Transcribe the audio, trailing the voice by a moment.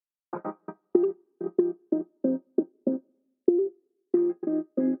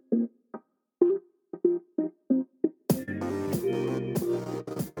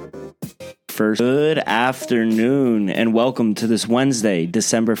first. Good afternoon and welcome to this Wednesday,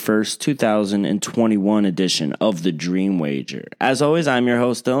 December 1st, 2021 edition of the Dream Wager. As always, I'm your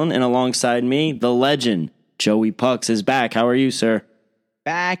host, Dylan, and alongside me, the legend, Joey Pucks, is back. How are you, sir?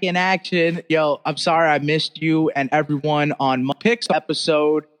 Back in action. Yo, I'm sorry I missed you and everyone on my picks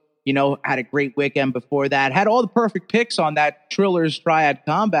episode. You know, had a great weekend before that. Had all the perfect picks on that Triller's Triad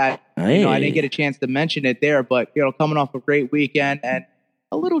Combat. Hey. You know, I didn't get a chance to mention it there, but, you know, coming off a great weekend and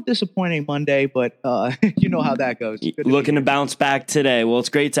a little disappointing Monday, but you know how that goes. Looking to bounce back today. Well, it's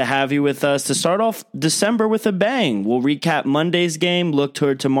great to have you with us to start off December with a bang. We'll recap Monday's game, look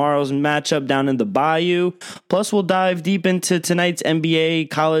toward tomorrow's matchup down in the Bayou. Plus, we'll dive deep into tonight's NBA,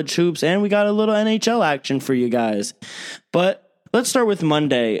 college hoops, and we got a little NHL action for you guys. But let's start with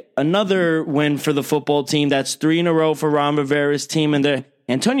Monday. Another win for the football team. That's 3 in a row for Ron Rivera's team. And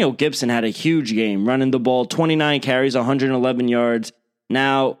Antonio Gibson had a huge game, running the ball, 29 carries, 111 yards.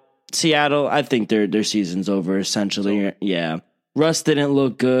 Now, Seattle, I think their season's over, essentially. Yeah. Russ didn't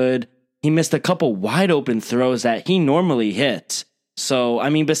look good. He missed a couple wide open throws that he normally hits. So, I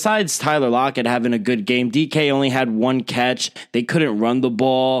mean, besides Tyler Lockett having a good game, DK only had one catch. They couldn't run the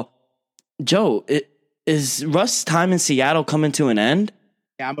ball. Joe, is Russ' time in Seattle coming to an end?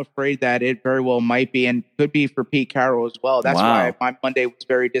 Yeah, I'm afraid that it very well might be, and could be for Pete Carroll as well. That's why my Monday was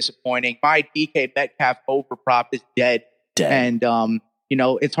very disappointing. My DK Metcalf over prop is dead. And, you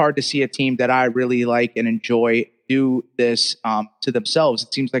know, it's hard to see a team that I really like and enjoy do this to themselves.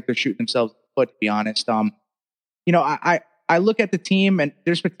 It seems like they're shooting themselves in the foot, to be honest. You know, I look at the team and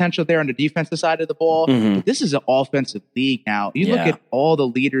there's potential there on the defensive side of the ball. Mm-hmm. But this is an offensive league now. You look at all the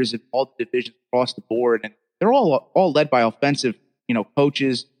leaders in all the divisions across the board, and they're all led by offensive, you know,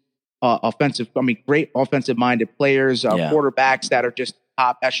 coaches, great offensive minded players, quarterbacks that are just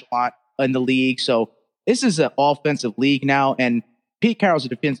top echelon in the league. So this is an offensive league now, and Pete Carroll's a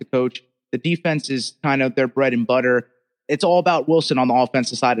defensive coach. The defense is kind of their bread and butter. It's all about Wilson on the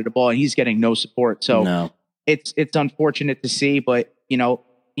offensive side of the ball, and he's getting no support. So it's unfortunate to see, but you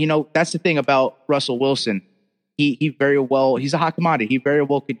know that's the thing about Russell Wilson. He's a hot commodity. He very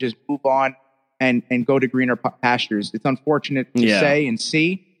well could just move on and go to greener pastures. It's unfortunate to say and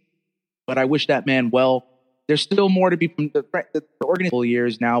see, but I wish that man well. There's still more to be from the organizational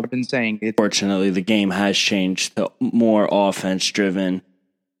years now. I've been saying it. Fortunately, the game has changed to more offense driven.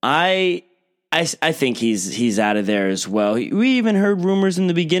 I think he's out of there as well. We even heard rumors in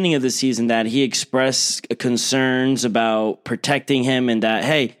the beginning of the season that he expressed concerns about protecting him and that,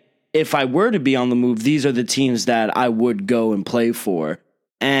 hey, if I were to be on the move, these are the teams that I would go and play for.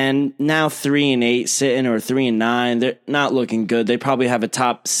 And now 3-8 sitting, or 3-9, they're not looking good. They probably have a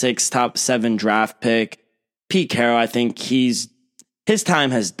top 6, top 7 draft pick. Pete Carroll, I think his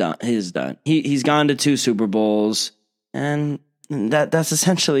time is done. He's gone to 2 Super Bowls, and that's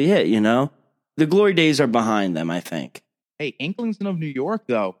essentially it, you know? The glory days are behind them, I think. Hey, inklings of New York,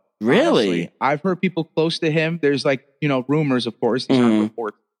 though. Really? Honestly, I've heard people close to him. There's rumors, of course, these aren't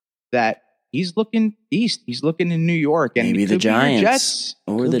reports, that he's looking east. He's looking in New York. And maybe the Giants.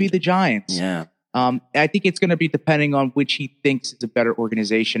 Could be the Giants. Yeah. I think it's going to be depending on which he thinks is a better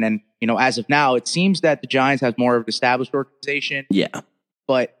organization. And, you know, as of now, it seems that the Giants have more of an established organization. Yeah.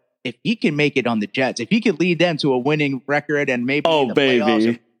 But if he can make it on the Jets, if he could lead them to a winning record and maybe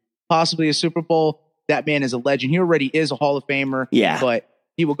playoffs, possibly a Super Bowl, that man is a legend. He already is a Hall of Famer. Yeah. But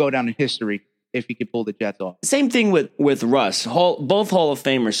he will go down in history if he could pull the Jets off. Same thing with Russ. Both Hall of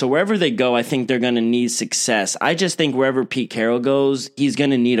Famers. So wherever they go, I think they're going to need success. I just think wherever Pete Carroll goes, he's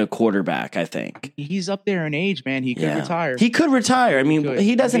going to need a quarterback, I think. He's up there in age, man. He could retire. He could retire. I mean,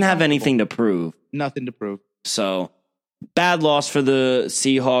 he doesn't have anything to prove. Nothing to prove. So bad loss for the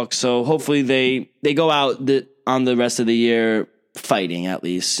Seahawks. So hopefully they go out on the rest of the year fighting, at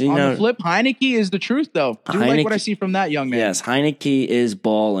least. On the flip, Heineke is the truth, though. Like what I see from that young man. Yes, Heineke is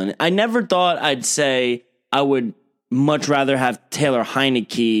balling. I never thought I'd say I would much rather have Taylor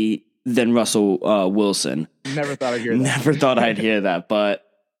Heineke than Russell Wilson. Never thought I'd hear that. Never thought I'd hear that, but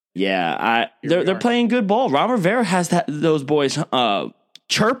yeah, they're playing good ball. Ron Rivera has those boys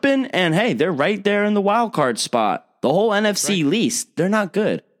chirping, and hey, they're right there in the wild card spot. The whole NFC least, they're not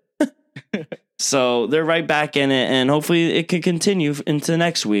good. So they're right back in it, and hopefully it can continue into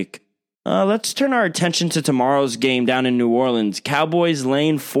next week. Let's turn our attention to tomorrow's game down in New Orleans. Cowboys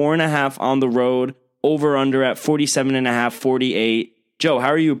laying 4.5 on the road, over under at 47.5, 48. Joe, how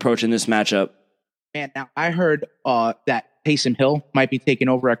are you approaching this matchup? Man, now I heard that Taysom Hill might be taking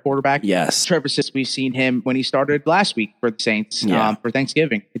over at quarterback. Yes. Trevor, since we've seen him when he started last week for the Saints for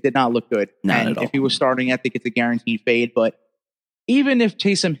Thanksgiving, it did not look good. Not at all. If he was starting, I think it's a guaranteed fade. But even if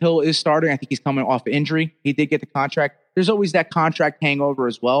Taysom Hill is starting, I think he's coming off injury. He did get the contract. There's always that contract hangover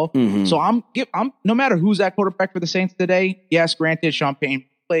as well. Mm-hmm. So I'm no matter who's at quarterback for the Saints today. Yes, granted, Sean Payton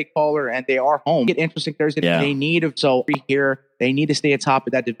play caller, and they are home. Get interesting Thursday. Yeah. They need They need to stay atop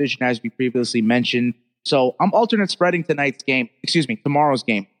of that division as we previously mentioned. So I'm alternate spreading tomorrow's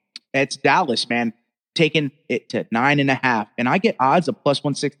game. It's Dallas, man, taking it to 9.5, and I get odds of plus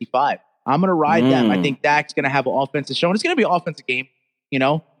 165. I'm going to ride them. I think Dak's going to have an offensive show, and it's going to be an offensive game.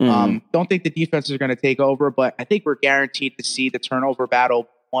 Don't think the defenses are going to take over, but I think we're guaranteed to see the turnover battle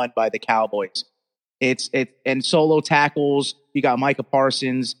won by the Cowboys. It's and solo tackles. You got Micah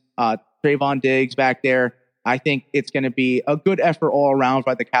Parsons, Trayvon Diggs back there. I think it's going to be a good effort all around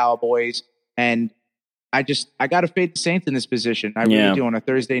by the Cowboys, and I got to fade the Saints in this position. I really do on a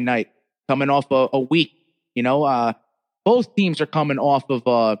Thursday night, coming off a week. Both teams are coming off of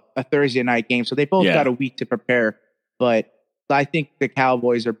a Thursday night game, so they both got a week to prepare. But I think the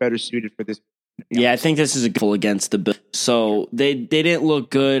Cowboys are better suited for this. Yeah, I think this is a goal against the Bills. So they didn't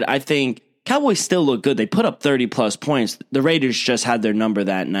look good. I think Cowboys still look good. They put up 30-plus points. The Raiders just had their number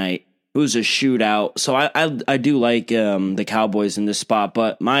that night. It was a shootout. So I do like the Cowboys in this spot.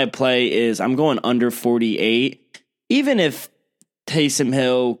 But my play is I'm going under 48. Even if Taysom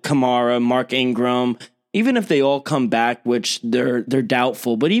Hill, Kamara, Mark Ingram, even if they all come back, which they're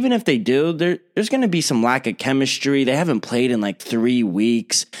doubtful, but even if they do, there's going to be some lack of chemistry. They haven't played in like 3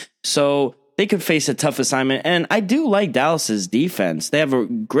 weeks, so they could face a tough assignment. And I do like Dallas's defense. They have a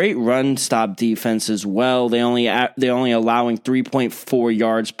great run stop defense as well. They only allowing 3.4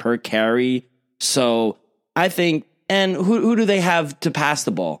 yards per carry. So I think, and who do they have to pass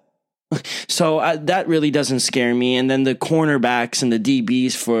the ball? So that really doesn't scare me. And then the cornerbacks and the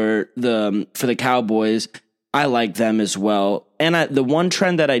DBs for the Cowboys, I like them as well. And the one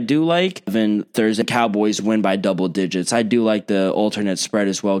trend that I do like, even Thursday, Cowboys win by double digits. I do like the alternate spread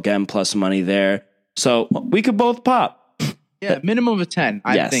as well, getting plus money there. So we could both pop. Yeah, minimum of 10.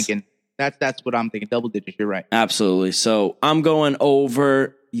 I'm thinking that's what I'm thinking. Double digits. You're right. Absolutely. So I'm going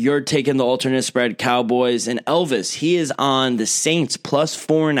over. You're taking the alternate spread, Cowboys, and Elvis. He is on the Saints plus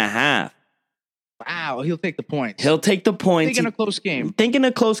 4.5. Wow, he'll take the points. Thinking a close game.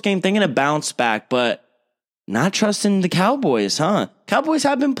 Thinking a bounce back, but not trusting the Cowboys, huh? Cowboys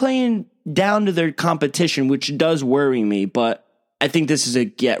have been playing down to their competition, which does worry me, but I think this is a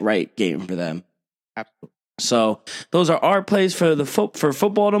get-right game for them. Absolutely. So those are our plays for for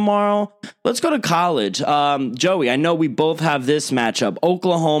football tomorrow. Let's go to college. Joey, I know we both have this matchup: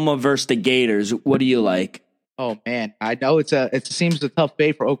 Oklahoma versus the Gators. What do you like? Oh man, I know it seems a tough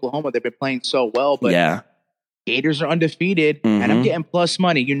day for Oklahoma. They've been playing so well, but Gators are undefeated, and I'm getting plus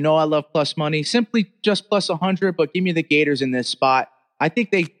money. You know I love plus money. Simply just plus 100, but give me the Gators in this spot. I think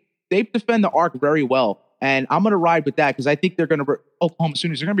they defend the arc very well, and I'm going to ride with that because I think Oklahoma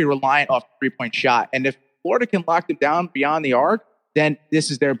Sooners are going to be reliant off the 3-point shot, and if Florida can lock them down beyond the arc, then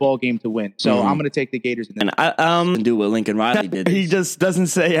this is their ball game to win. So I'm going to take the Gators. And I do what Lincoln Riley did. He just doesn't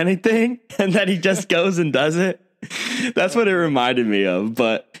say anything, and then he just goes and does it. That's what it reminded me of.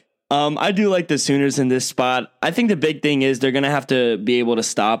 But I do like the Sooners in this spot. I think the big thing is they're going to have to be able to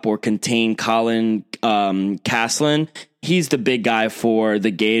stop or contain Colin Castlin. He's the big guy for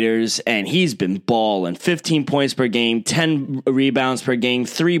the Gators, and he's been balling. 15 points per game, 10 rebounds per game,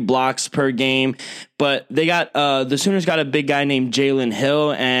 3 blocks per game. But they got the Sooners got a big guy named Jalen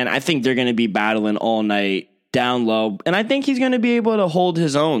Hill, and I think they're going to be battling all night down low. And I think he's going to be able to hold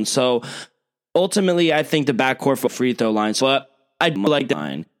his own. So ultimately, I think the backcourt for free throw line. So I like the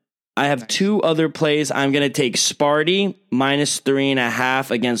line. I have 2 other plays. I'm going to take Sparty minus 3.5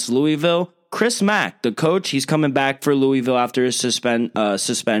 against Louisville. Chris Mack, the coach, he's coming back for Louisville after his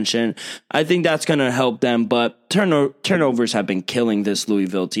suspension. I think that's going to help them, but turnovers have been killing this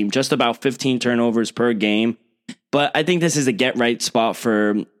Louisville team. Just about 15 turnovers per game. But I think this is a get-right spot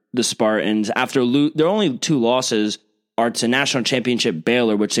for the Spartans. After their only 2 losses are to national championship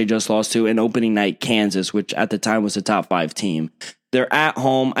Baylor, which they just lost to, and opening night Kansas, which at the time was a top 5 team. They're at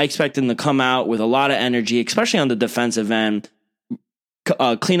home. I expect them to come out with a lot of energy, especially on the defensive end.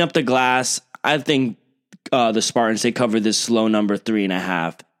 Clean up the glass. I think the Spartans, they cover this slow number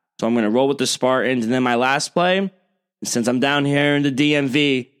 3.5. So I'm going to roll with the Spartans. And then my last play, since I'm down here in the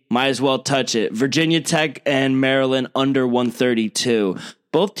DMV, might as well touch it. Virginia Tech and Maryland under 132.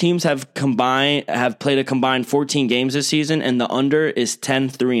 Both teams have played a combined 14 games this season, and the under is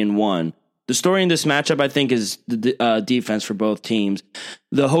 10-3-1. The story in this matchup, I think, is the defense for both teams.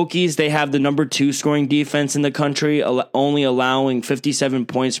 The Hokies, they have the number 2 scoring defense in the country, only allowing 57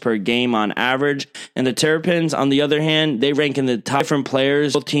 points per game on average. And the Terrapins, on the other hand, they rank in the top different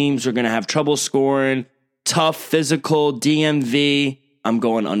players. Both teams are going to have trouble scoring. tough, physical, DMV. I'm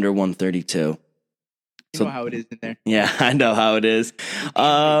going under 132. You know how it is in there. Yeah, I know how it is.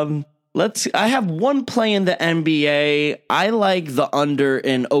 I have one play in the NBA. I like the under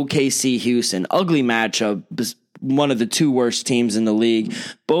in OKC Houston. Ugly matchup. One of the two worst teams in the league.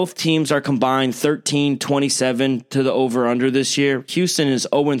 Both teams are combined 13-27 to the over-under this year. Houston is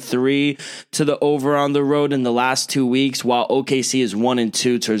 0-3 to the over on the road in the last 2 weeks, while OKC is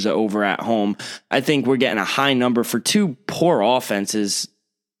 1-2 towards the over at home. I think we're getting a high number for two poor offenses.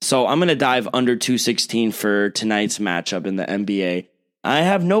 So I'm going to dive under 216 for tonight's matchup in the NBA. I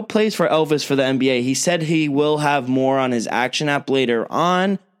have no place for Elvis for the NBA. He said he will have more on his action app later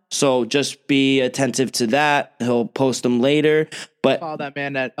on. So just be attentive to that. He'll post them later. But follow that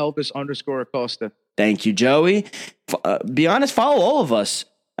man at Elvis_Acosta. Thank you, Joey. Be honest, follow all of us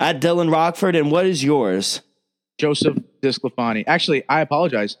at Dylan Rockford. And what is yours? Joseph Disclafani. Actually, I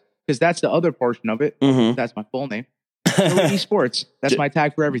apologize because that's the other portion of it. Mm-hmm. That's my full name. Joey D Sports. That's my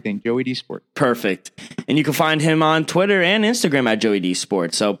tag for everything. Joey D Sports. Perfect. And you can find him on Twitter and Instagram at Joey D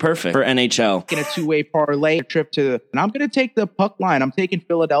Sports. So perfect for NHL. Getting a two-way parlay trip and I'm going to take the puck line. I'm taking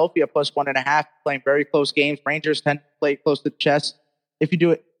Philadelphia plus 1.5, playing very close games. Rangers tend to play close to the chest. If you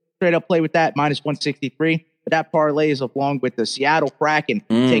do it straight up, play with that minus 163. But that parlay is along with the Seattle Kraken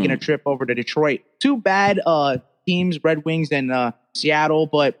taking a trip over to Detroit. Two bad teams, Red Wings and Seattle,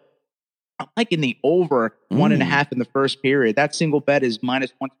 but I'm liking the over 1.5 in the first period. That single bet is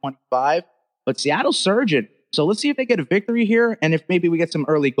minus 125, but Seattle's surging. So let's see if they get a victory here and if maybe we get some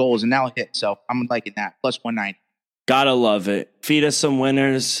early goals and that'll hit. So I'm liking that. Plus 190. Gotta love it. Feed us some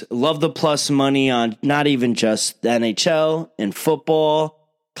winners. Love the plus money on not even just the NHL and football.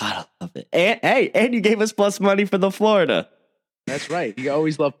 Gotta love it. And you gave us plus money for the Florida. That's right. You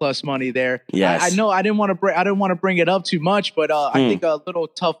always love plus money there. Yes. I know I didn't want to bring it up too much, but I think a little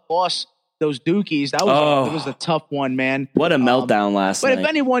tough loss. Those Dukies, that was a tough one, man. What a meltdown last night. But if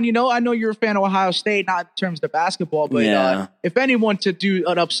anyone, I know you're a fan of Ohio State, not in terms of basketball, but if anyone to do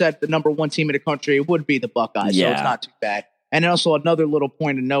an upset, the number one team in the country, it would be the Buckeyes. Yeah. So it's not too bad. And also another little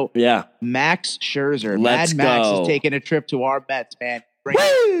point of note. Yeah. Max Scherzer. Let's Max go. is taking a trip to our Mets, man. Bring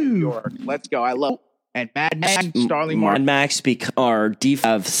it to New York. Let's go. I love it. And Mad Max, Starling Marte. Mad Max, our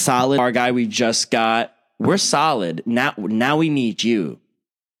defense solid. Our guy we just got. We're solid. Now we need you.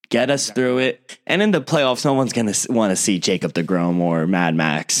 Get us through it. And in the playoffs, no one's going to want to see Jacob deGrom or Mad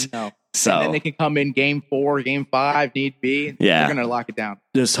Max. No. So and then they can come in game 4, game 5, need be. Yeah. They're going to lock it down.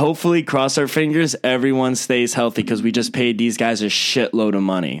 Just hopefully cross our fingers. Everyone stays healthy because we just paid these guys a shitload of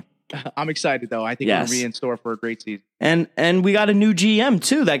money. I'm excited, though. I think we're going to be in store for a great season. And we got a new GM,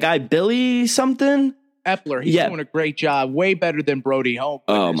 too. That guy, Billy something. Epler, he's doing a great job, way better than Brody Holm.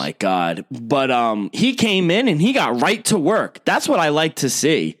 Oh my God! But he came in and he got right to work. That's what I like to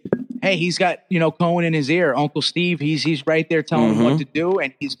see. Hey, he's got Cohen in his ear, Uncle Steve. He's right there telling him what to do,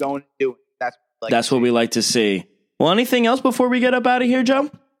 and he's going to do it. That's what we like to see. Well, anything else before we get up out of here,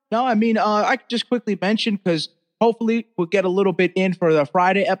 Joe? No, I mean I could just quickly mention because hopefully we'll get a little bit in for the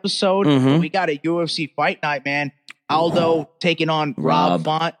Friday episode. We got a UFC fight night, man. Aldo taking on Rob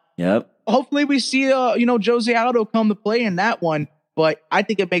Font. Yep. Hopefully we see, Jose Aldo come to play in that one. But I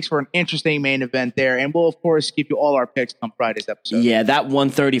think it makes for an interesting main event there. And we'll, of course, give you all our picks on Friday's episode. Yeah, that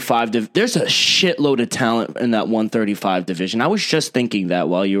 135. There's a shitload of talent in that 135 division. I was just thinking that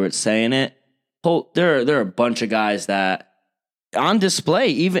while you were saying it. There are a bunch of guys that on display,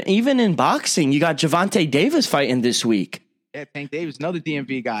 even in boxing. You got Gervonta Davis fighting this week. Yeah, Tank Davis, another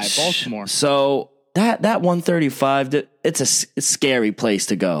DMV guy, Baltimore. So that 135, it's a scary place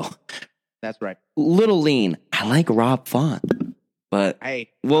to go. That's right. Little lean. I like Rob Font, but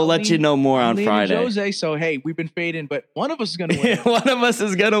hey, we'll let you know more on Friday. Jose, so hey, we've been fading, but one of us is going to win. One of us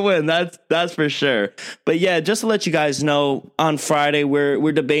is going to win. That's for sure. But yeah, just to let you guys know, on Friday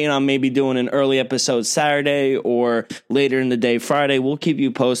we're debating on maybe doing an early episode Saturday or later in the day Friday. We'll keep you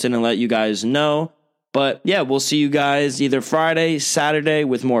posted and let you guys know. But yeah, we'll see you guys either Friday, Saturday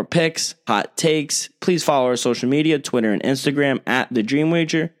with more picks, hot takes. Please follow our social media, Twitter and Instagram at The Dream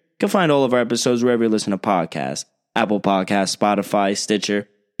Wager. You can find all of our episodes wherever you listen to podcasts. Apple Podcasts, Spotify, Stitcher. If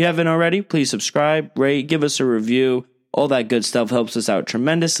you haven't already, please subscribe, rate, give us a review. All that good stuff helps us out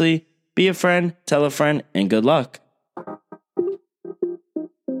tremendously. Be a friend, tell a friend, and good luck.